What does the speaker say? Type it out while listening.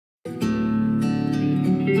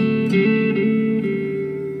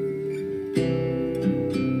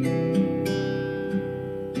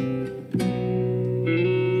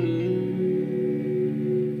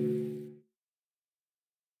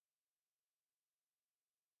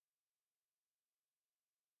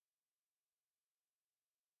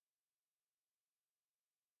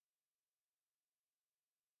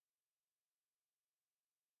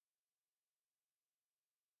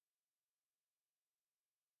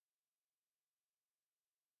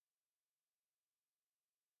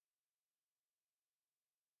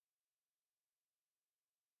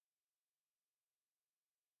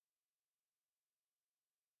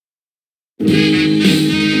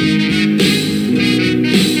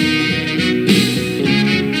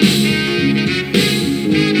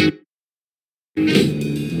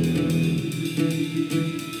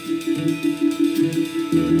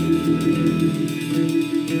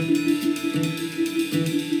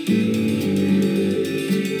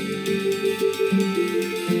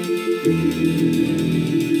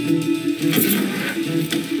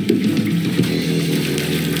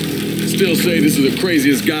Still say this is the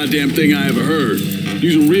craziest goddamn thing I ever heard.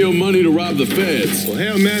 Using real money to rob the feds. Well,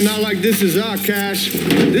 hell, man, not like this is our cash.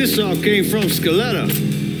 This all came from Scaletta.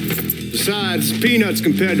 Besides, peanuts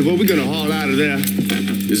compared to what we're gonna haul out of there.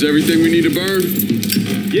 Is everything we need to burn?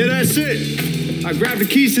 Yeah, that's it. I grabbed the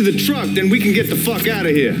keys to the truck, then we can get the fuck out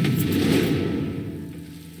of here.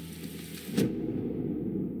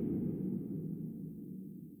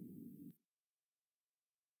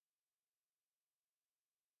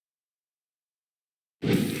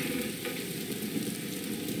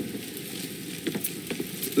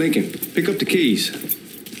 Lincoln, pick up the keys.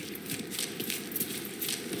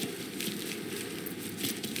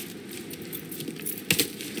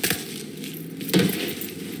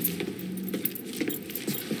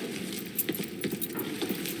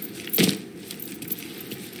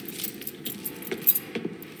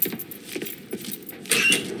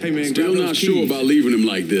 Hey, man, still not sure about leaving him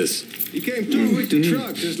like this. He came through with the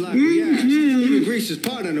truck just like we asked. Even greased his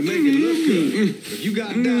partner to make it look good. If you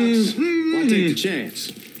got doubts, why take the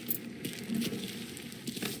chance?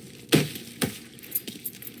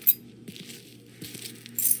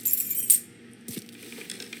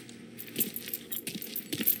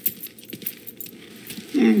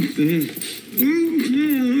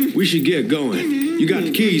 We should get going. You got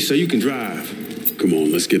the keys so you can drive. Come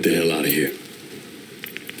on, let's get the hell out of here.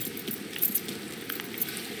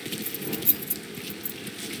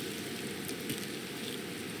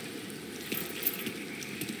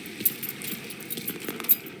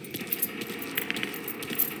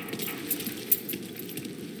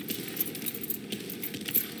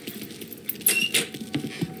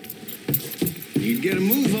 You get a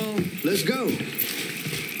move on. Let's go.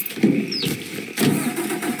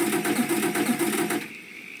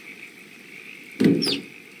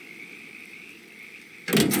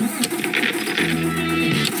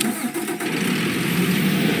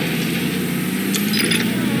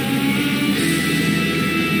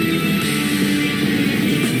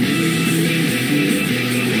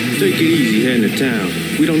 Take it easy heading to town.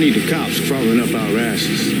 We don't need the cops crawling up our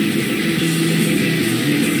asses.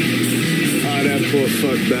 That poor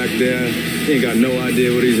fuck back there, he ain't got no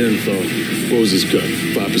idea what he's in for. What was his cut?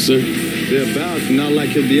 5%? They're about, not like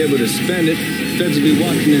he'll be able to spend it. Feds will be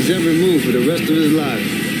watching his every move for the rest of his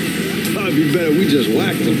life. Probably be better we just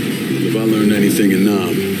whacked him. If I learned anything in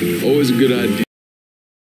Nam, always a good idea.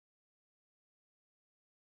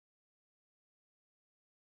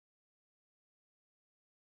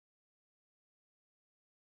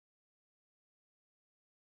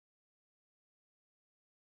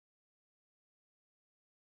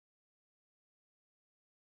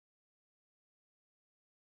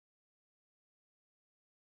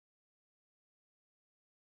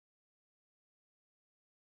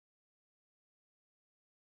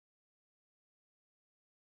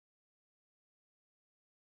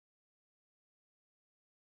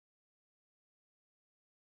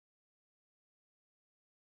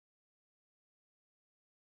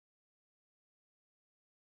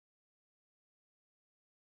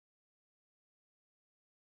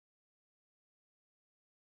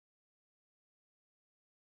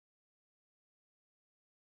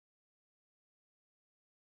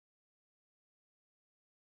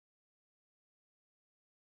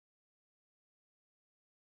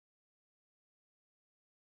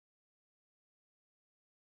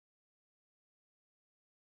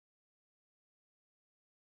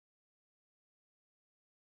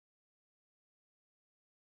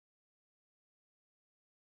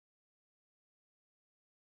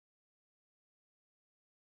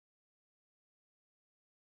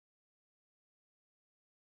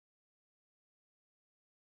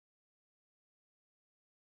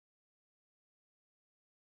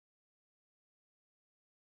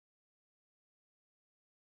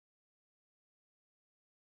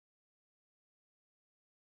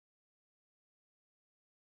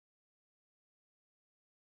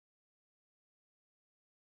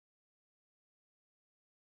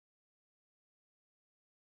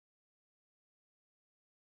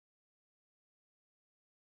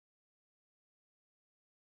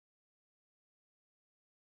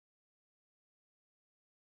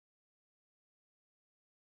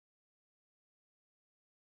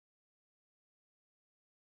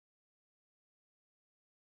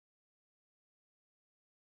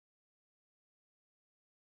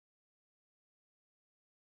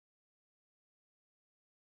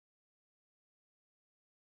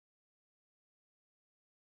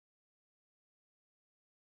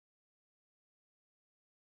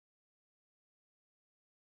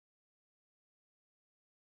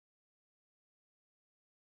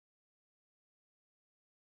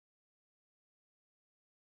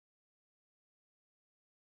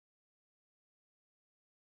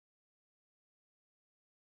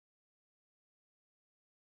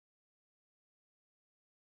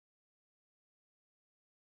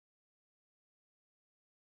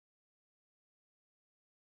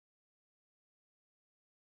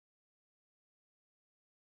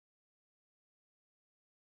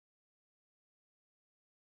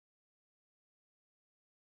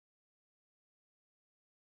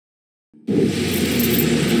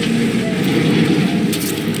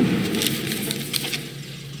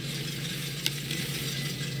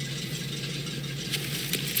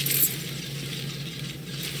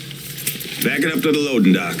 Back it up to the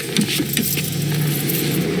loading dock.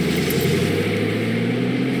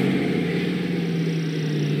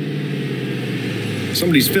 Some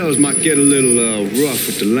of these fellas might get a little rough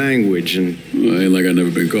with the language, and... Well, ain't like I never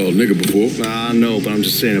been called nigga before. I know, but I'm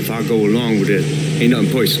just saying, if I go along with it, ain't nothing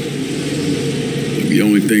personal. The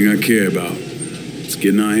only thing I care about is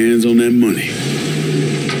getting our hands on that money.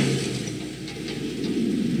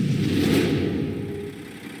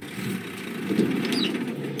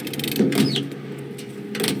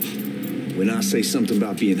 When I say something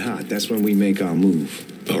about being hot, that's when we make our move.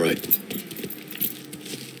 All right.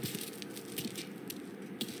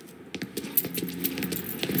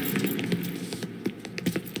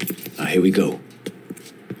 Here we go.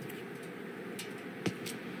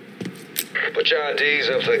 Put your IDs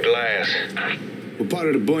up to the glass. We're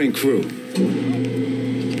part of the Boeing crew.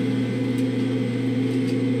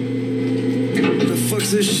 What the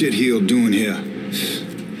fuck's this shitheel doing here?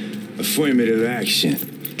 Affirmative action.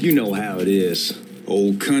 You know how it is.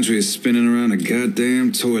 Old country is spinning around a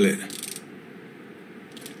goddamn toilet.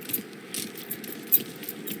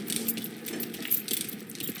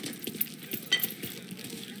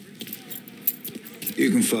 You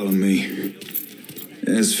can follow me.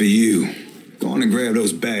 As for you, go on and grab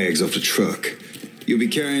those bags off the truck. You'll be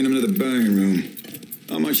carrying them to the burning room.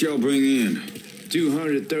 How much y'all bring in?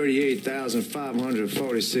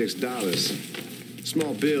 $238,546.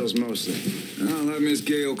 Small bills, mostly. I'll have Miss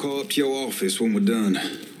Gale call up to your office when we're done.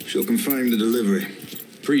 She'll confirm the delivery.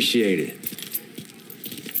 Appreciate it.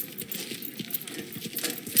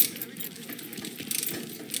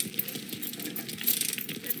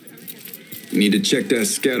 Need to check that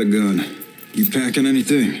scatter gun. You packing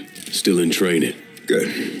anything? Still in training.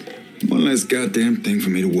 Good. One less goddamn thing for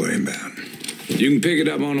me to worry about. You can pick it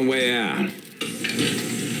up on the way out.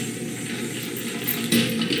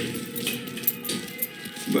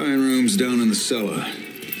 Buying rooms down in the cellar.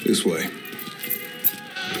 This way.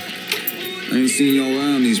 I ain't seen y'all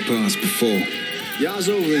around these parts before. Y'all's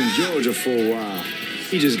over in Georgia for a while.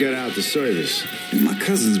 He just got out the service. My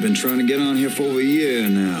cousin's been trying to get on here for over a year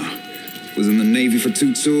now. Was in the Navy for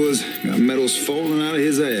 2 tours, got medals falling out of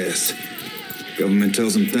his ass. Government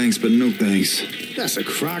tells him thanks, but no thanks. That's a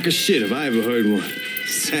crock of shit if I ever heard one.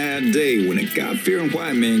 Sad day when a God-fearing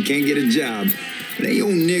white man can't get a job. And that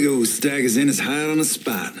old nigga who staggers in is hired on the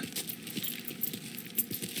spot.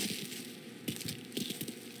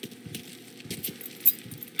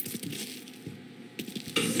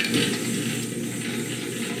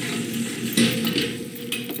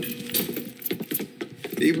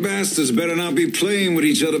 You bastards better not be playing with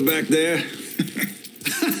each other back there.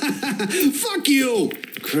 Fuck you!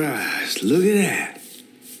 Christ, look at that.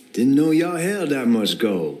 Didn't know y'all held that much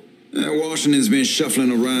gold. Washington's been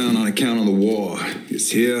shuffling around on account of the war.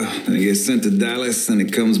 It's here, then it gets sent to Dallas, and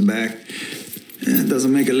it comes back. It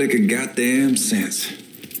doesn't make a lick of goddamn sense.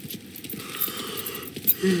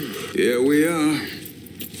 Here we are.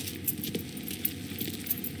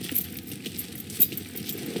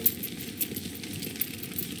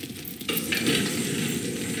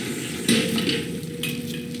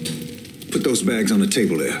 Put those bags on the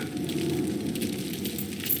table there.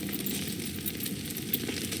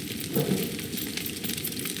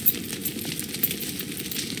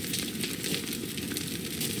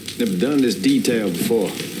 Never done this detail before.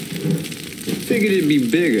 Figured it'd be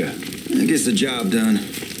bigger. It gets the job done.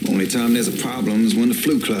 Only time there's a problem is when the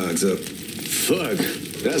flue clogs up. Fuck,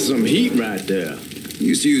 that's some heat right there.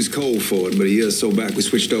 Used to use coal for it, but a year or so back we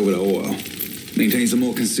switched over to oil. Maintains a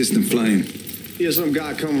more consistent flame. Here's some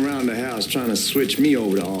guy come around the house trying to switch me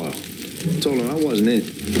over to oil. Told him I wasn't it.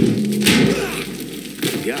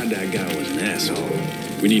 God, that guy was an asshole.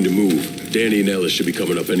 We need to move. Danny and Ellis should be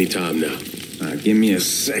coming up any time now. Give me a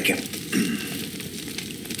second.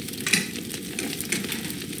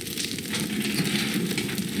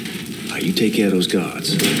 You take care of those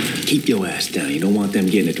guards. Keep your ass down. You don't want them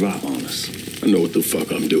getting a drop on us. I know what the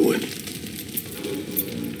fuck I'm doing.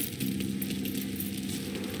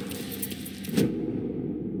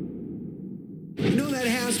 You know that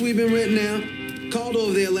house we've been renting out? Called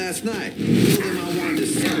over there last night. Told them I wanted to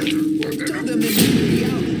sell it. Told them they would be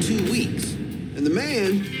out in 2 weeks. And the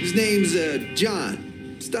man, his name's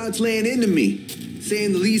John, starts laying into me,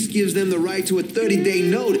 saying the lease gives them the right to a 30-day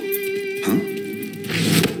notice. Huh?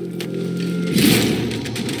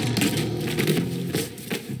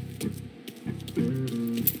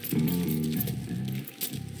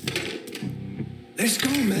 Let's go,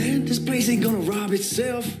 man. This place ain't gonna rob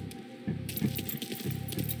itself.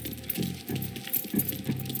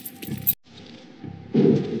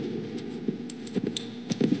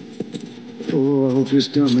 Oh, I hope this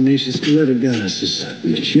domination Scaletta gas is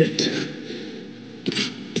legit.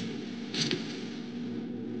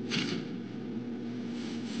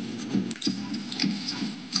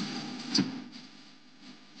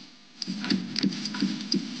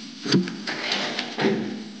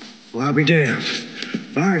 Well, I'll be damned.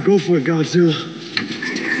 All right, go for it, Godzilla.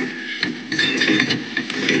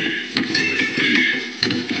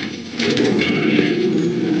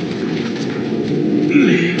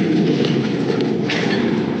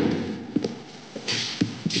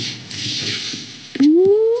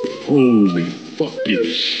 Holy fucking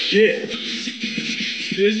shit.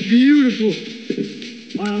 It's beautiful.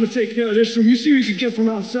 All right, I'm gonna take care of this room. You see what you can get from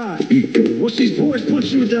outside. Once these boys punch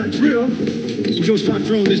you with that drill, we're gonna start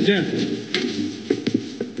throwing this down.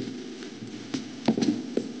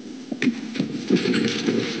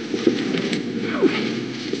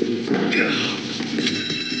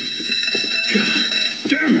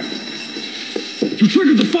 Damn it! You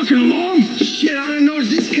triggered the fucking alarm? Shit, I didn't notice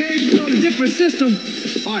this cage was on a different system.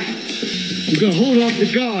 All right, we're gonna hold off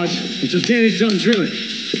the guards until Danny's done drilling.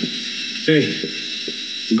 Hey,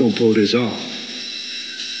 we're gonna pull this off.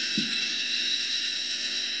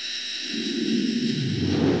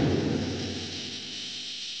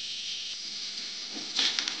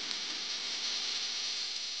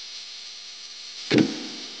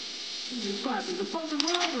 It's a fucking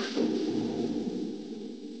robbery!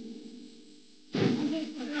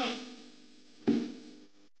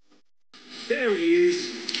 There he is.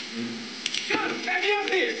 God, back me up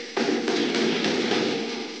here!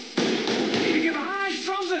 Need to get behind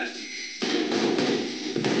something!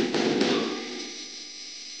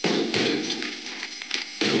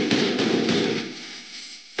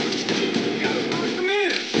 Gotta lock them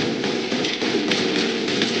in!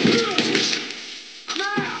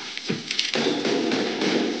 Now!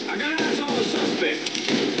 I got eyes on the suspect.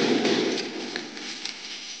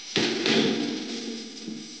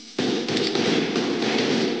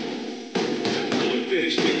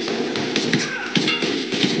 Finish this.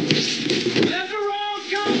 Let the road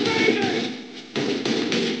come, baby!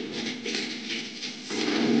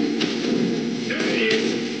 There he is.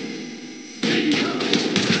 There he comes.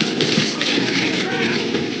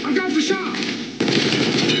 I got the shot.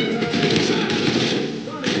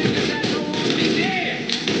 Gonna think that that don't want to be dead.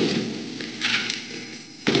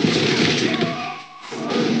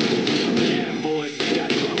 Yeah, boys, you got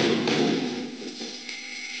trouble.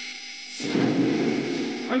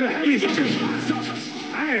 Under heavy fire.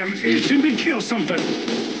 I am itching to kill something.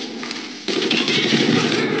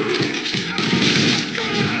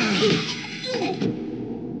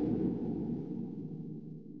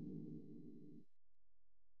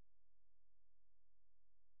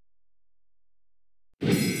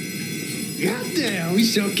 Goddamn, we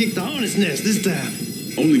sure kicked the hornet's nest this time.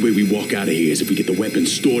 Only way we walk out of here is if we get the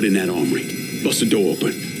weapons stored in that armory. Bust the door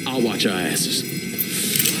open. I'll watch our asses.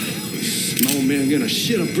 My old man gonna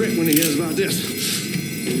shit a brick when he hears about this.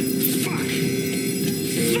 Fuck!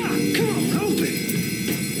 Fuck! Come on, open!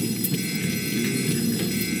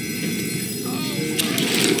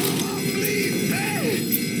 Oh, please, hey!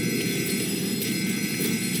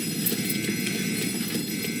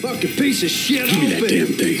 Fucking piece of shit, Give me that open!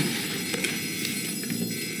 damn thing.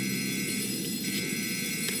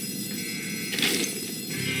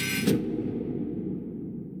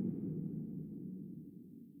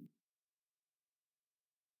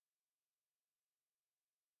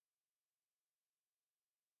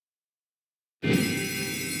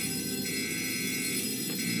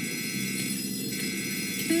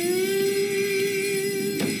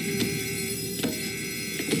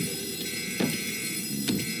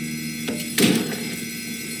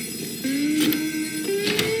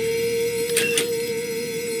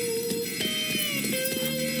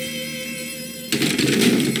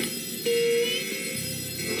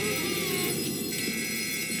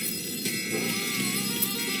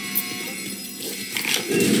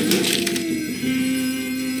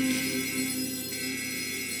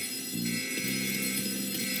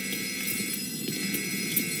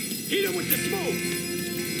 Hit him with the smoke!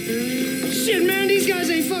 Shit, man, these guys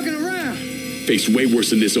ain't fucking around. Faced way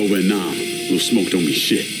worse than this over in Nam. Little smoke don't mean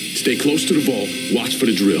shit. Stay close to the vault. Watch for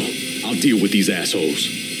the drill. I'll deal with these assholes.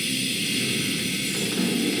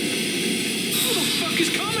 Who the fuck is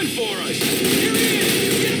coming for us? Here he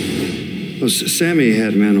is! Well, Sammy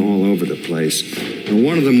had men all over the place. And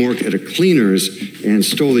one of them worked at a cleaner's and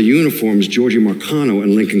stole the uniforms Georgie Marcano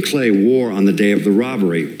and Lincoln Clay wore on the day of the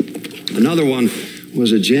robbery. Another one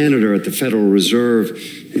was a janitor at the Federal Reserve,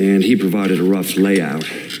 and he provided a rough layout.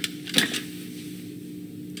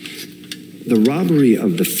 The robbery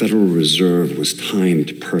of the Federal Reserve was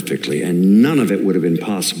timed perfectly, and none of it would have been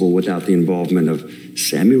possible without the involvement of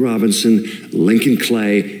Sammy Robinson, Lincoln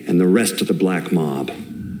Clay, and the rest of the black mob.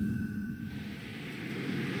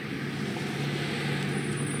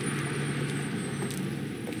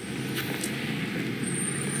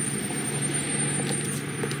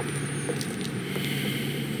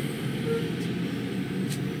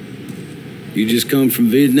 You just come from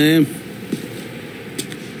Vietnam?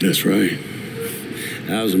 That's right.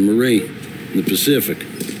 I was a Marine in the Pacific.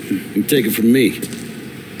 You take it from me.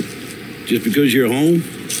 Just because you're home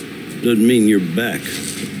doesn't mean you're back.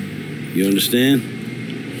 You understand?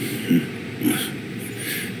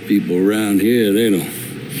 People around here, they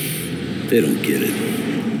don't get it.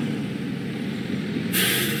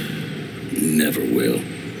 Never will.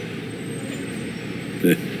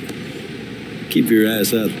 Keep your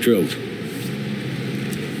ass out of trouble.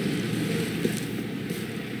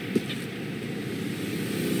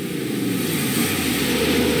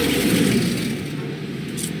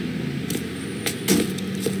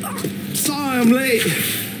 I'm late.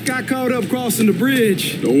 Got caught up crossing the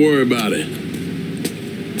bridge. Don't worry about it.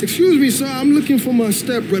 Excuse me, sir. I'm looking for my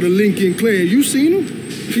stepbrother, Lincoln Clay. You seen him?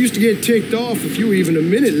 He used to get ticked off if you were even a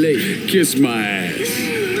minute late. Kiss my ass.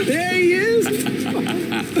 There he is.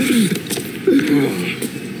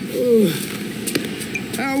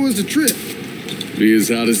 How was the trip? Being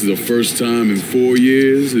how this is the first time in 4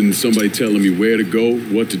 years and somebody telling me where to go,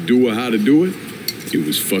 what to do, or how to do it, it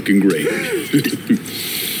was fucking great.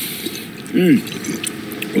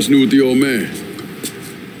 What's new with the old man?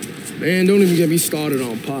 Man, don't even get me started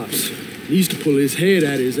on Pops. He used to pull his head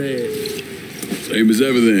out his ass. Same as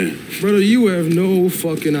ever then. Brother, you have no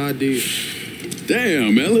fucking idea.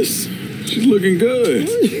 Damn, Ellis. She's looking good.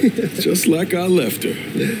 Just like I left her.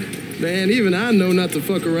 Man, even I know not to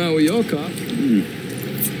fuck around with your cop.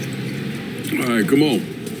 All right, come on.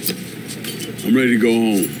 I'm ready to go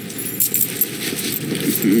home.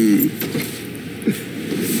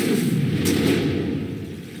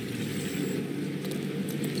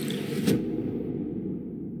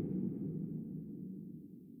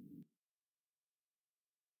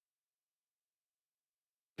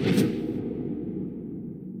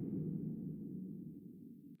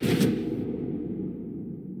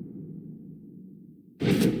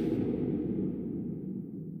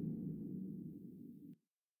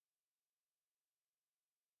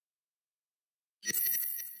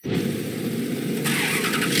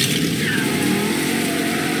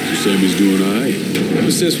 Sammy's doing all right.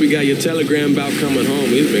 Ever since we got your telegram about coming home,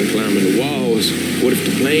 he's been climbing the walls. What if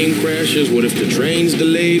the plane crashes? What if the train's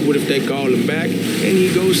delayed? What if they call him back? And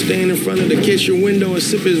he goes stand in front of the kitchen window and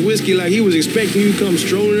sip his whiskey like he was expecting you to come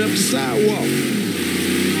strolling up the sidewalk.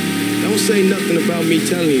 Don't say nothing about me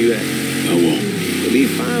telling you that. I won't. He'll be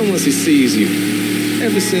fine once he sees you.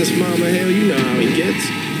 Ever since Mama, hell, you know how he gets.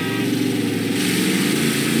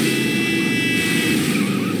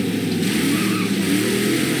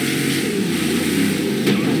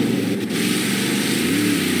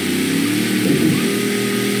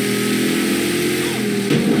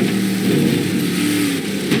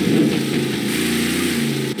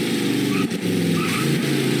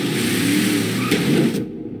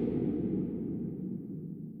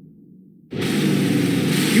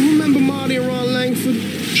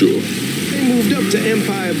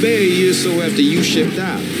 Bay a year or so after you shipped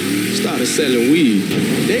out. Started selling weed.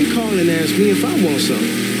 They call and ask me if I want some.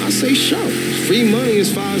 I say sure. It's free money as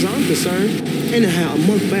far as I'm concerned. Anyhow, a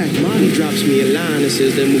month back, Marty drops me a line and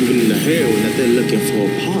says they're moving into heroin, that they're looking for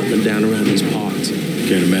a partner down around these parts.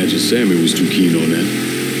 Can't imagine Sammy was too keen on that.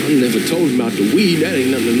 I never told him about the weed. That ain't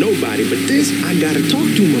nothing to nobody. But this, I gotta talk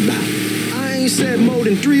to him about. I ain't said more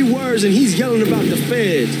than 3 words and he's yelling about the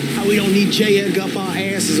feds. How we don't need J. Edgar up our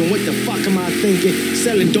asses and what the fuck am I thinking?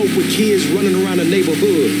 Selling dope with kids running around the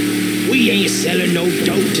neighborhood. We ain't selling no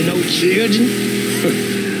dope to no children.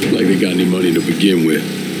 Like they got any money to begin with.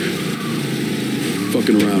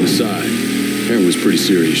 Fucking around aside, heroin was pretty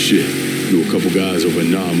serious shit. Knew a couple guys over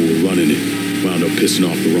in Nam who were running it. Wound up pissing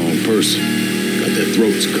off the wrong person. Got their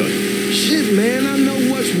throats cut. Shit, man, I know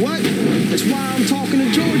what's what. That's why I'm talking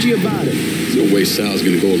to Georgie about it. There's no way Sal's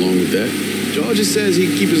gonna go along with that. Georgia says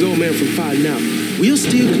he'd keep his old man from fighting out. We'll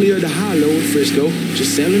still clear the hollow in Frisco,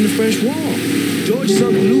 just selling the French Wall. George's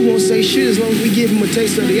Uncle Lou won't say shit as long as we give him a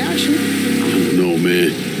taste of the action. I don't know,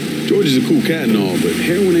 man. George is a cool cat and all, but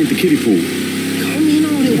heroin ain't the kiddie pool. Come in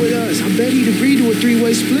on it with us. I bet he'd agree to a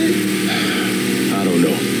 3-way split. I don't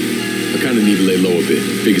know. I kind of need to lay low a bit,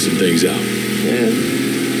 figure some things out. Yeah,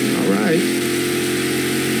 all right.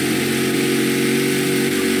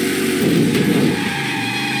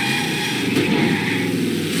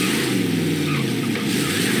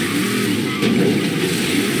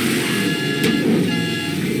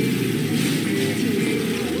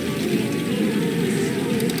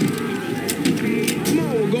 Come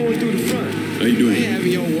on, we're going through the front. How you doing? I ain't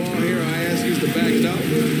having your wall here. I asked you to back it up.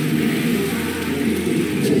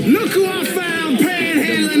 Look who I found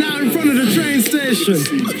panhandling out in front of the train station.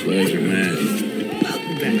 Pleasure, man.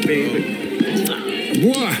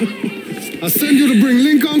 Boy, I send you to bring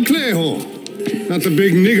Lincoln Clay home. Not the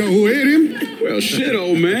big nigger who ate him. Well, shit,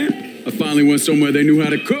 old man. I finally went somewhere they knew how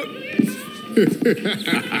to cook.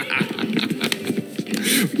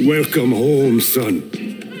 Welcome home, son.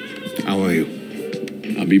 How are you?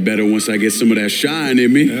 I'll be better once I get some of that shine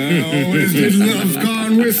in me. I always did love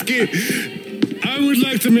corn whiskey. I would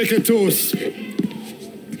like to make a toast.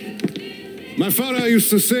 My father used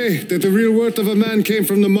to say that the real worth of a man came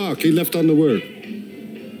from the mark he left on the world.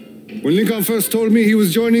 When Lincoln first told me he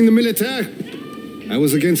was joining the military, I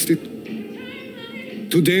was against it.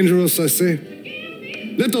 Too dangerous, I say.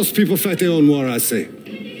 Let those people fight their own war, I say.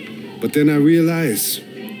 But then I realized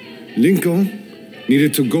Lincoln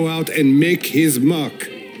needed to go out and make his mark.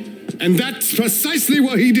 And that's precisely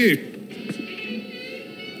what he did.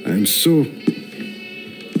 I'm so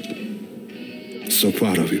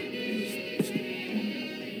proud of you.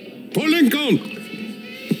 Paul Lincoln!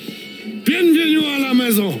 Bienvenue à la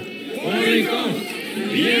maison! Paul Lincoln,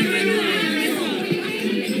 bienvenue à la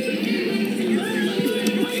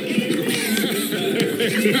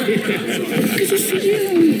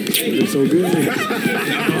Looks so good.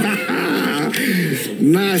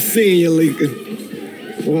 Nice seeing you, Lincoln.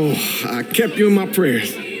 Oh, I kept you in my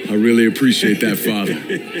prayers. I really appreciate that, Father.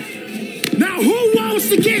 Now who wants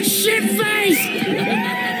to get shit-faced?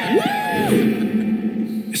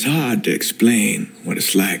 It's hard to explain what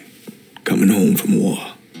it's like coming home from war.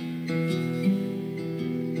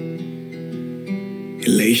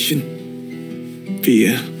 Elation,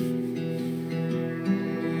 fear,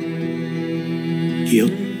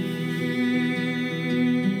 guilt.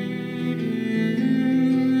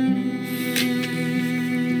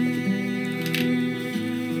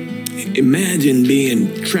 Imagine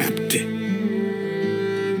being trapped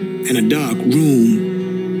in a dark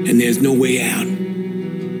room and there's no way out.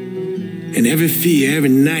 And every fear, every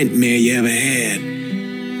nightmare you ever had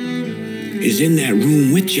is in that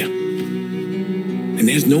room with you. And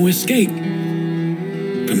there's no escape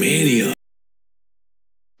from any of it.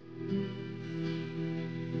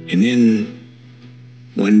 And then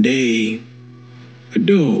one day, a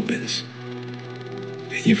door opens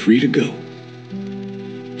and you're free to go.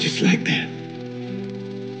 Just like that.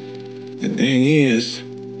 The thing is,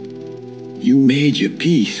 you made your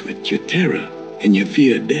peace with your terror and your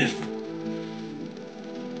fear of death.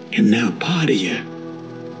 And now part of you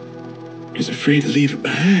is afraid to leave it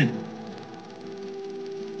behind.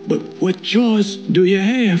 But what choice do you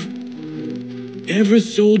have? Every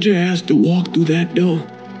soldier has to walk through that door,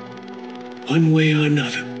 one way or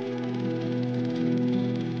another.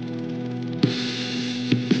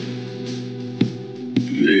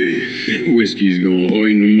 Whiskey's gonna hoy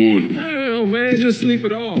in the morning. Oh, man, just sleep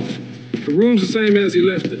it off. The room's the same as he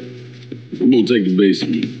left it. I'm gonna take the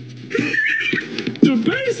basement. The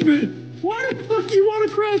basement? Why the fuck you want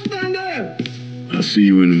to crash down there? I'll see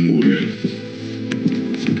you in the morning.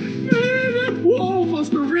 Man, that wall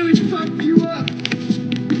must have really fucked you up.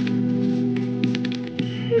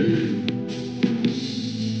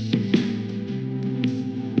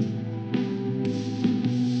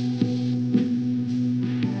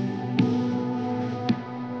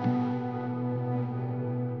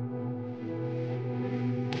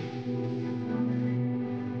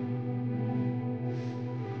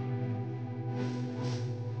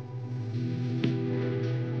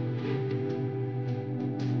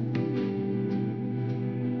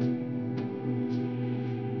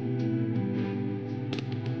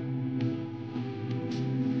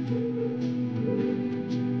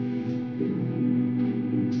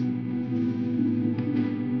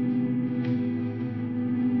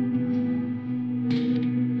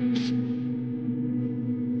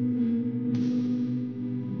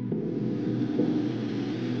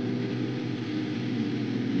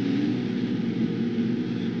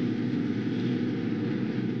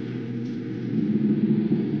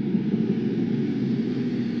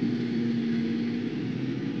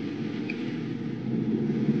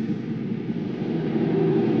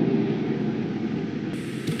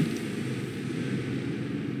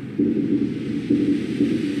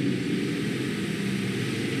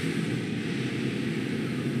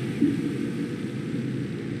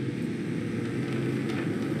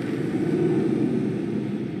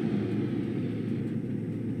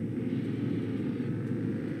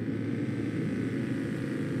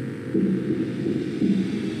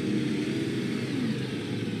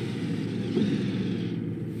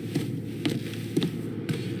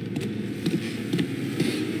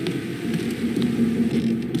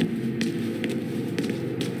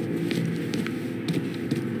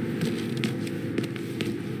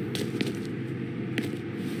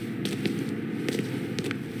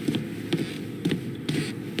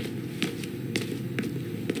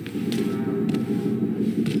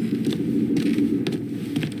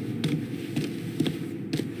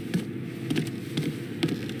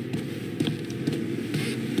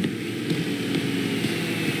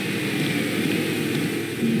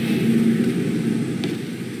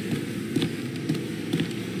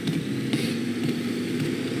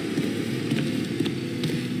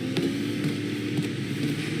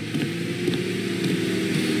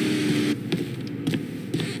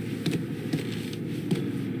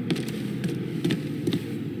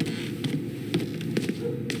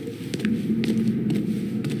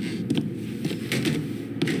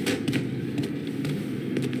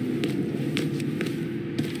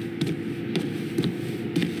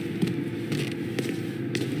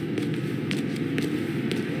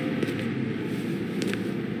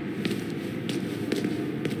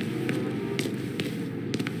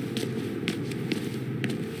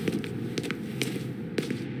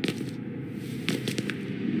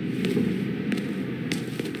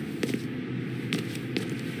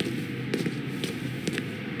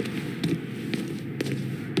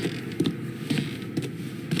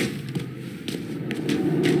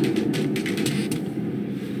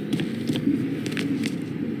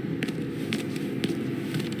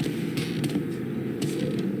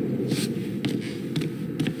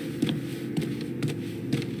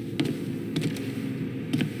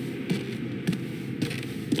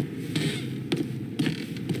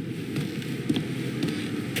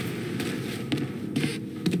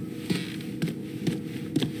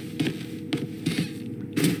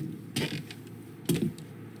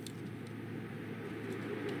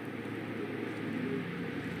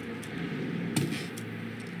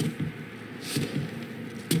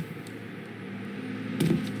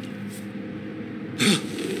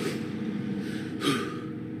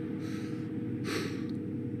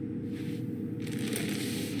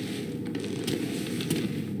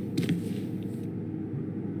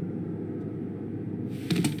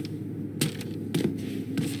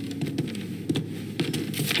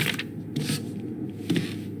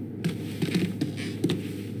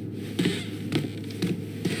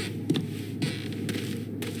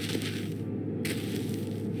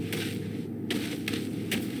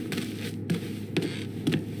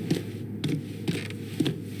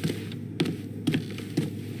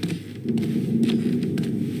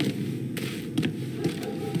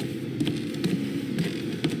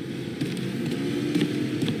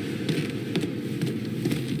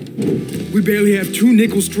 We barely have 2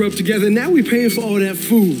 nickels to rub together, and now we're paying for all that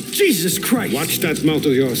food. Jesus Christ. Watch that mouth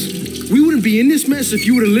of yours. We wouldn't be in this mess if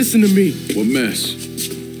you would have listened to me. What mess?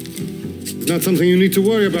 It's not something you need to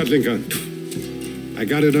worry about, Lincoln. I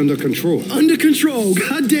got it under control. Under control?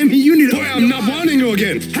 God damn it, you need to... Boy, I'm not warning you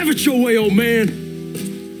again. Have it your way, old man.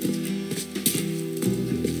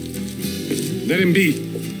 Let him be.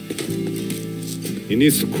 He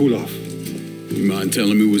needs to cool off. You mind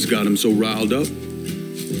telling me what's got him so riled up?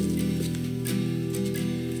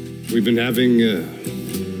 We've been having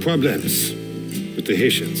problems with the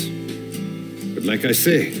Haitians. But like I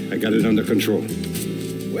say, I got it under control.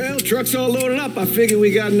 Well, truck's all loaded up. I figured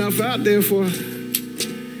we got enough out there for...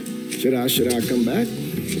 Should I come back?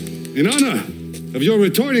 In honor of your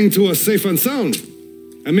returning to us safe and sound,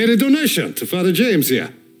 I made a donation to Father James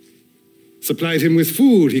here. Supplied him with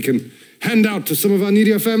food he can hand out to some of our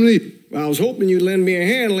needier family. Well, I was hoping you'd lend me a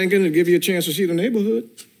hand, Lincoln, to give you a chance to see the neighborhood.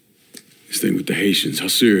 This thing with the Haitians, how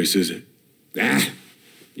serious is it?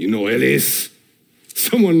 You know Ellis.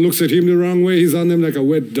 Someone looks at him the wrong way, he's on them like a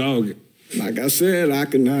wet dog. Like I said, I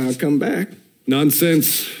can come back.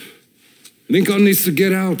 Nonsense. Lincoln needs to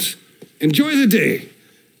get out. Enjoy the day.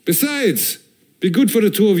 Besides, be good for the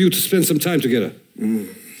two of you to spend some time together.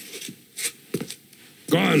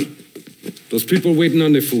 Go on. Those people waiting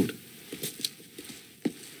on their food.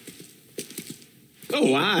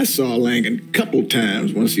 Oh, I saw Lincoln a couple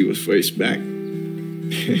times once he was first back.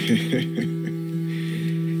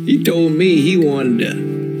 He told me he wanted to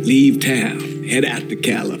leave town, head out to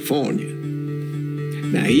California.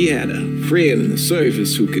 Now, he had a friend in the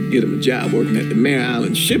service who could get him a job working at the Mare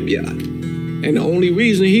Island shipyard. And the only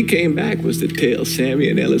reason he came back was to tell Sammy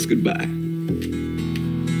and Ellis goodbye.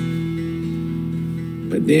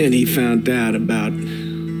 But then he found out about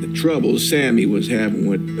the trouble Sammy was having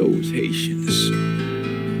with those Haitians.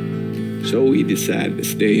 So he decided to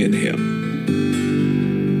stay in help.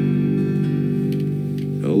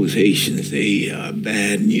 Those Haitians, they are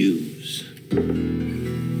bad news.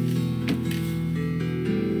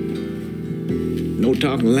 No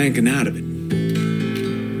talking Lincoln out of it.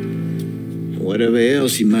 Whatever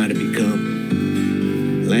else he might have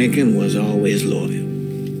become, Lincoln was always loyal.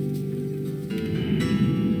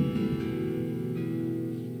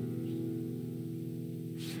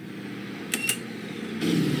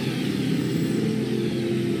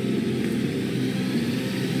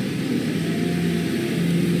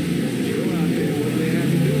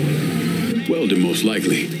 Welding, most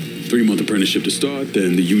likely. 3-month apprenticeship to start,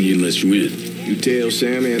 then the union lets you in. You tell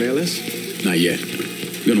Sammy and Ellis? Not yet.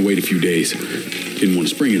 Gonna wait a few days. Didn't want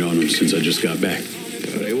to spring it on them since I just got back.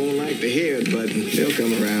 They won't like to hear it, but they'll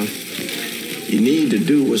come around. You need to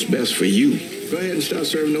do what's best for you. Go ahead and start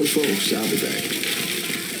serving those folks. I'll be back.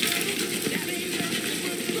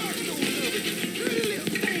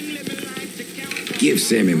 Give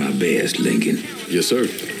Sammy my best, Lincoln. Yes, sir.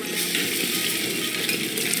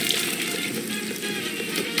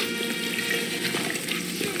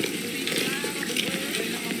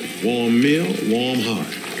 Warm meal, warm heart.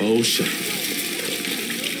 Oh, shit.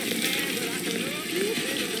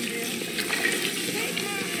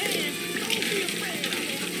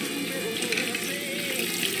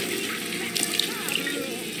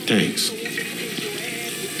 Thanks.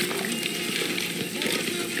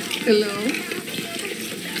 Hello?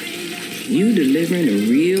 You delivering a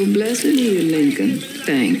real blessing here, Lincoln.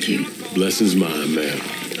 Thank you. Blessing's mine, ma'am.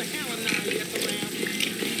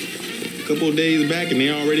 A couple of days back and they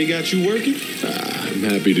already got you working? I'm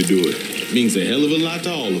happy to do it. Means a hell of a lot to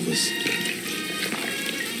all of us.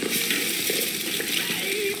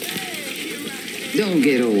 Don't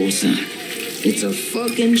get old, son. It's a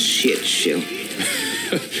fucking shit show.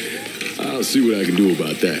 I'll see what I can do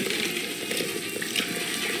about that.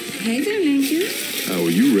 Hey there, Lincoln. How are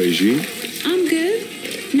you, Regine? I'm good.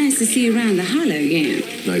 Nice to see you around the holler again.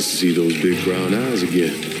 Nice to see those big brown eyes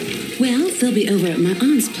again. Well, they'll be over at my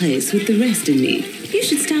aunt's place with the rest of me. You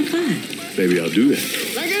should stop by. Maybe I'll do that.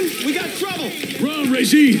 Lincoln, we got trouble. Run,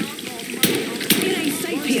 Regine! It ain't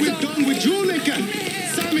safe here. We're done with you, Lincoln.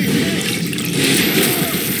 Sammy.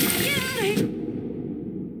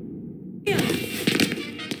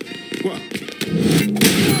 What?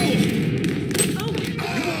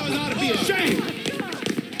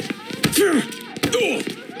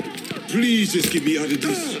 Please just get me out of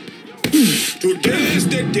this. Today's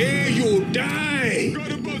the day you die.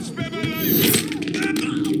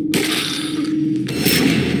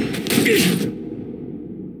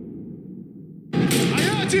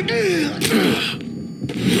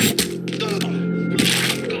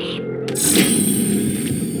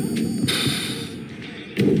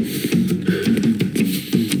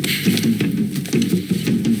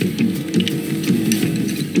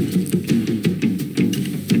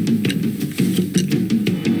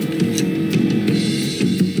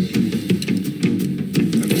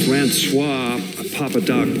 Francois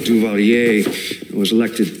Papadoc Duvalier was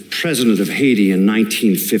elected president of Haiti in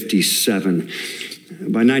 1957.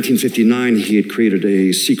 By 1959, he had created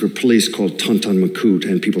a secret police called Tonton Macoute,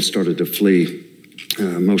 and people started to flee.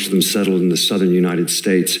 Most of them settled in the southern United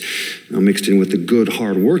States. Mixed in with the good,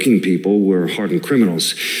 hard-working people were hardened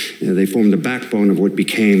criminals. They formed the backbone of what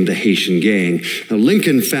became the Haitian gang.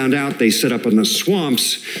 Lincoln found out they set up in the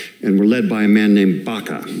swamps and were led by a man named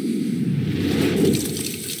Baca.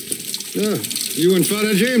 You and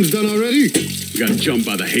Father James done already? We got jumped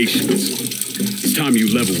by the Haitians. It's time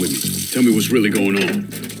you level with me. Tell me what's really going on.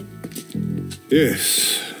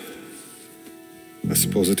 Yes. I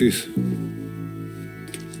suppose it is.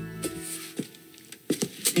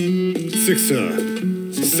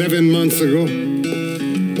 7 months ago,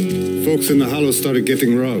 folks in the Hollow started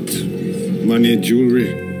getting robbed. Money,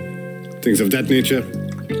 jewelry, things of that nature.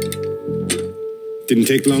 Didn't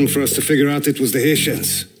take long for us to figure out it was the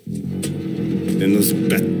Haitians. Then those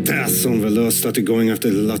bâtards en velours started going after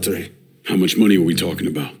the lottery. How much money are we talking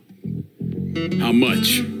about? How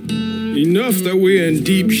much? Enough that we're in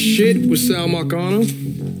deep shit with Sal Marcano.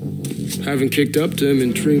 Haven't kicked up to him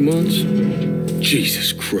in 3 months.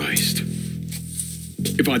 Jesus Christ.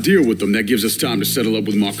 If I deal with them, that gives us time to settle up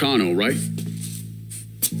with Marcano, right?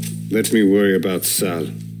 Let me worry about Sal.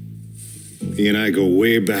 He and I go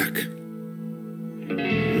way back.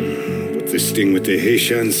 But this thing with the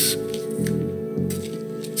Haitians,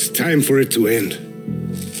 it's time for it to end.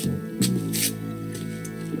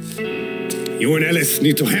 You and Ellis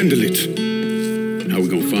need to handle it. How we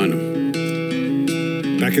gonna find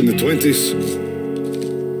them? Back in the 20s,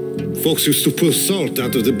 folks used to pull salt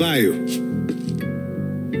out of the bayou.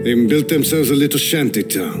 They even built themselves a little shanty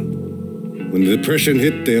town. When the Depression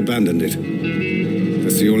hit, they abandoned it.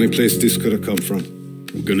 That's the only place this could have come from.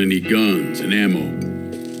 We're gonna need guns and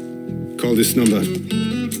ammo. Call this number.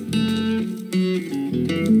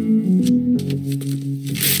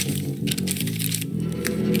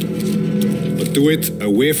 But do it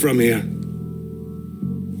away from here.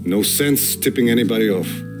 No sense tipping anybody off.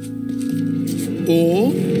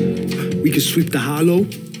 Or we could sweep the hollow,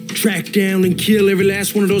 track down and kill every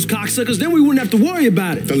last one of those cocksuckers, then we wouldn't have to worry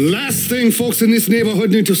about it. The last thing folks in this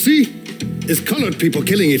neighborhood need to see is colored people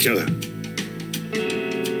killing each other.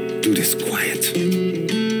 Do this quiet.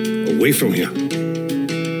 Away from here.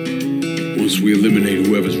 Once we eliminate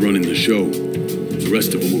whoever's running the show, the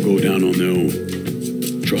rest of them will go down on their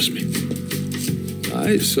own. Trust me. All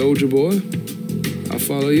right, soldier boy. I'll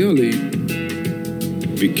follow your lead.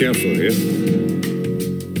 Be careful here.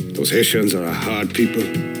 Those Haitians are a hard people.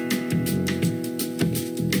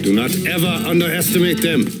 Do not ever underestimate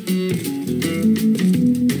them.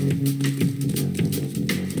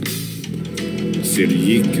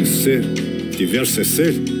 Celui qui sait diverser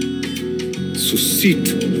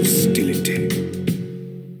suscite hostilité.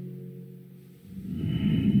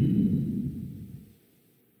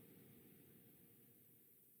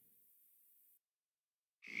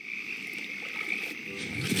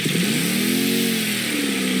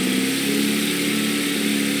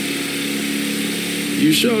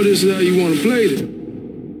 You sure this is how you want to play it?